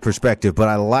quarterback perspective, but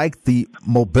I like the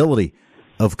mobility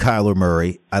of Kyler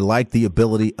Murray. I like the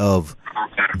ability of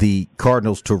the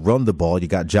Cardinals to run the ball. You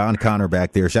got John Connor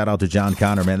back there. Shout out to John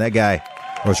Connor, man. That guy,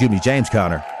 James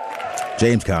Conner.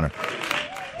 James Conner.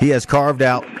 He has carved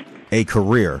out a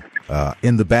career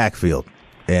in the backfield.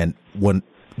 And one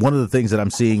of the things that I'm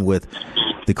seeing with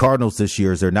the Cardinals this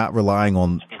year is they're not relying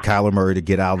on Kyler Murray to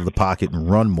get out of the pocket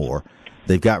and run more.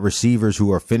 They've got receivers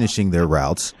who are finishing their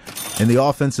routes, and the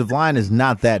offensive line is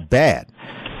not that bad.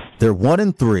 They're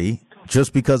 1-3.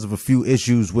 Just because of a few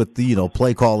issues with the,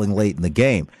 play calling late in the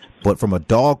game. But from a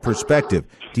dog perspective,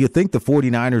 do you think the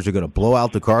 49ers are going to blow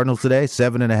out the Cardinals today?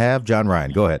 7.5? John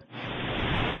Ryan, go ahead.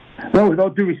 Well, with all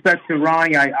due respect to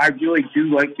Ronnie, I really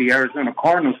do like the Arizona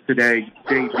Cardinals today,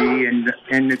 JB,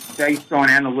 and it's based on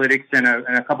analytics and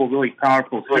a couple of really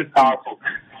powerful systems.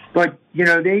 But,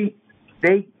 they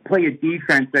play a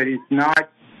defense that is not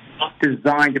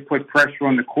designed to put pressure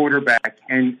on the quarterback,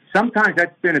 and sometimes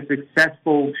that's been a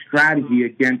successful strategy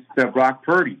against Brock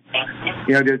Purdy.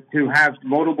 To have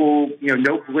multiple,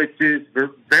 no blitzes.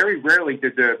 Very rarely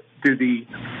do the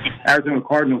Arizona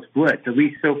Cardinals blitz, at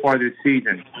least so far this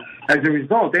season. As a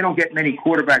result, they don't get many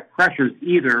quarterback pressures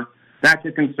either. That's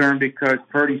a concern because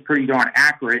Purdy's pretty darn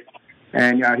accurate,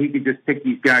 and he could just pick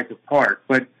these guys apart.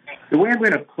 But the way I'm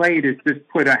going to play it is just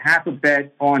put a half a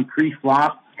bet on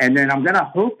pre-flop. And then I'm going to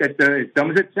hope that, as dumb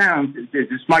as it sounds,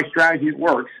 it's just my strategy, it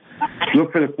works.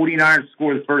 Look for the 49ers to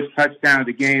score the first touchdown of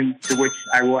the game, to which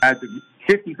I will add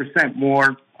 50%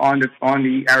 more on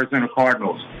the Arizona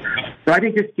Cardinals. So I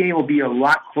think this game will be a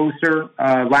lot closer.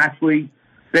 Lastly,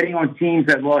 betting on teams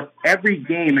that lost every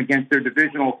game against their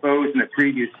divisional foes in the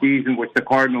previous season, which the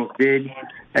Cardinals did,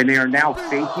 and they are now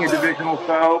facing a divisional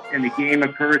foe, and the game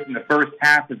occurs in the first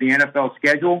half of the NFL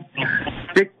schedule.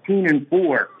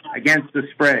 16-4 against the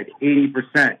spread,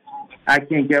 80%. I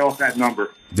can't get off that number.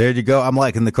 There you go. I'm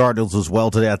liking the Cardinals as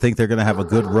well today. I think they're going to have a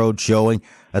good road showing.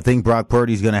 I think Brock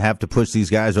Purdy's going to have to push these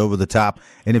guys over the top.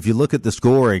 And if you look at the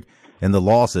scoring and the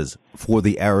losses for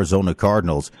the Arizona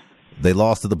Cardinals, they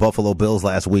lost to the Buffalo Bills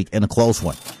last week in a close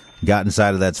one. Got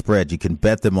inside of that spread. You can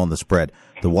bet them on the spread.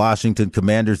 The Washington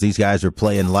Commanders, these guys are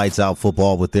playing lights-out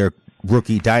football with their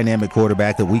rookie dynamic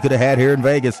quarterback that we could have had here in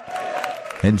Vegas,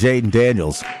 and Jaden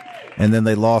Daniels. And then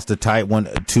they lost a tight one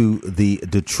to the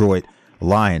Detroit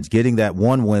Lions. Getting that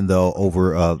one win, though,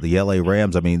 over the L.A.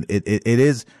 Rams, I mean, it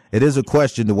is a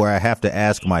question to where I have to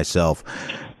ask myself,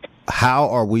 how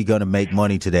are we going to make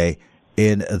money today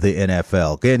in the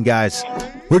NFL? Again, guys,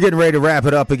 we're getting ready to wrap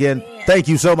it up again. Thank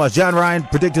you so much. John Ryan,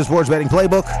 Predictive Sports Betting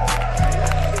Playbook.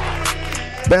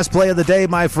 Best play of the day,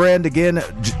 my friend. Again,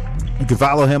 You can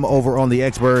follow him over on the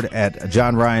X-Bird at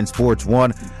John Ryan Sports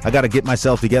 1. I got to get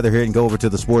myself together here and go over to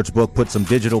the sports book, put some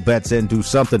digital bets in, do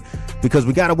something, because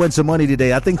we got to win some money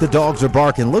today. I think the dogs are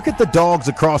barking. Look at the dogs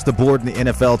across the board in the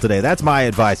NFL today. That's my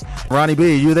advice. Ronnie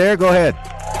B, you there? Go ahead.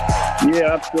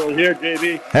 Yeah, I'm still here,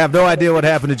 JB. Have no idea what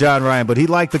happened to John Ryan, but he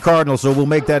liked the Cardinals, so we'll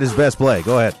make that his best play.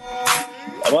 Go ahead.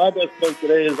 My best play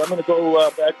today is I'm going to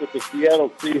go back with the Seattle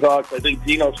Seahawks. I think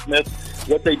Geno Smith,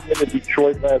 what they did in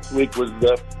Detroit last week was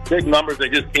big numbers. They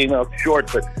just came out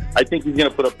short, but I think he's going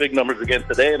to put up big numbers again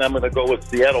today, and I'm going to go with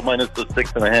Seattle minus the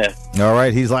 6.5. All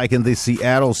right, he's liking the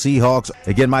Seattle Seahawks.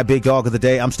 Again, my big dog of the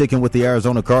day, I'm sticking with the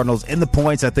Arizona Cardinals in the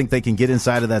points. I think they can get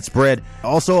inside of that spread.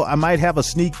 Also, I might have a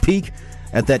sneak peek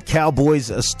at that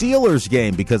Cowboys-Steelers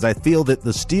game because I feel that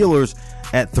the Steelers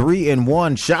at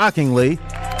 3-1, shockingly,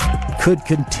 could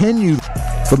continue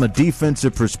from a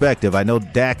defensive perspective. I know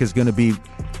Dak is going to be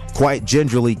quite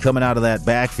gingerly coming out of that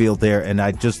backfield there, and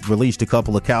I just released a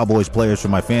couple of Cowboys players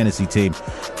from my fantasy team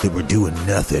that were doing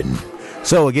nothing.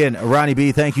 So again, Ronnie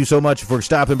B, thank you so much for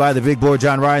stopping by the big board.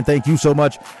 John Ryan, thank you so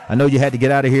much. I know you had to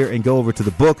get out of here and go over to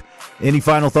the book. Any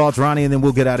final thoughts, Ronnie, and then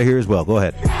we'll get out of here as well. Go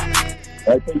ahead.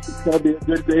 I think it's going to be a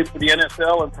good day for the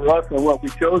NFL and for us and what we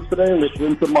chose today. Let's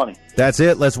win some money. That's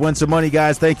it. Let's win some money,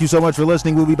 guys. Thank you so much for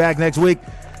listening. We'll be back next week,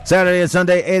 Saturday and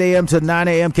Sunday, 8 a.m. to 9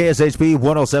 a.m. KSHP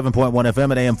 107.1 FM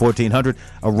and AM 1400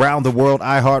 around the world,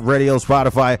 iHeartRadio,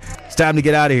 Spotify. It's time to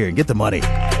get out of here and get the money.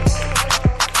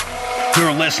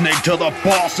 You're listening to the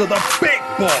boss of the big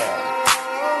ball,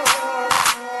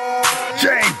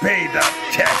 JB the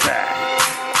Tipper.